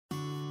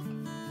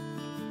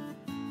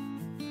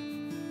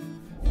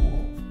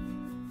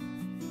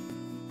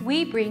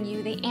we bring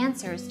you the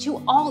answers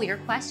to all your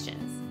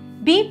questions.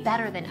 Be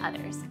better than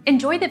others.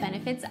 Enjoy the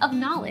benefits of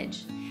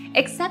knowledge.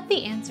 Accept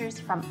the answers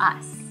from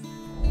us.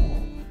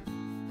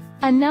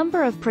 A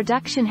number of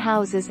production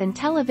houses and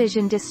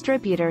television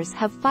distributors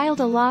have filed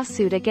a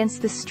lawsuit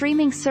against the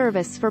streaming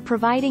service for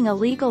providing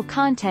illegal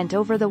content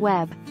over the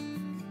web.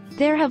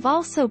 There have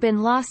also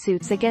been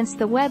lawsuits against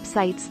the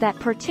websites that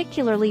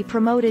particularly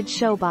promoted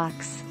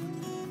Showbox.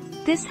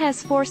 This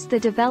has forced the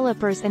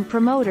developers and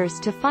promoters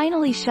to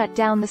finally shut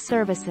down the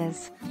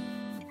services.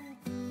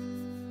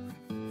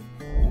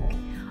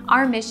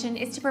 Our mission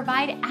is to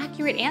provide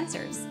accurate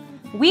answers.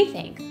 We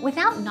think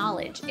without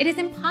knowledge, it is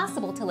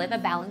impossible to live a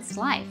balanced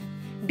life.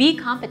 Be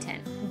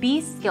competent,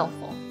 be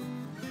skillful.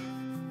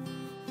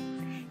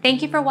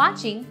 Thank you for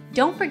watching.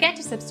 Don't forget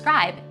to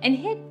subscribe and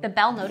hit the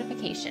bell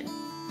notification.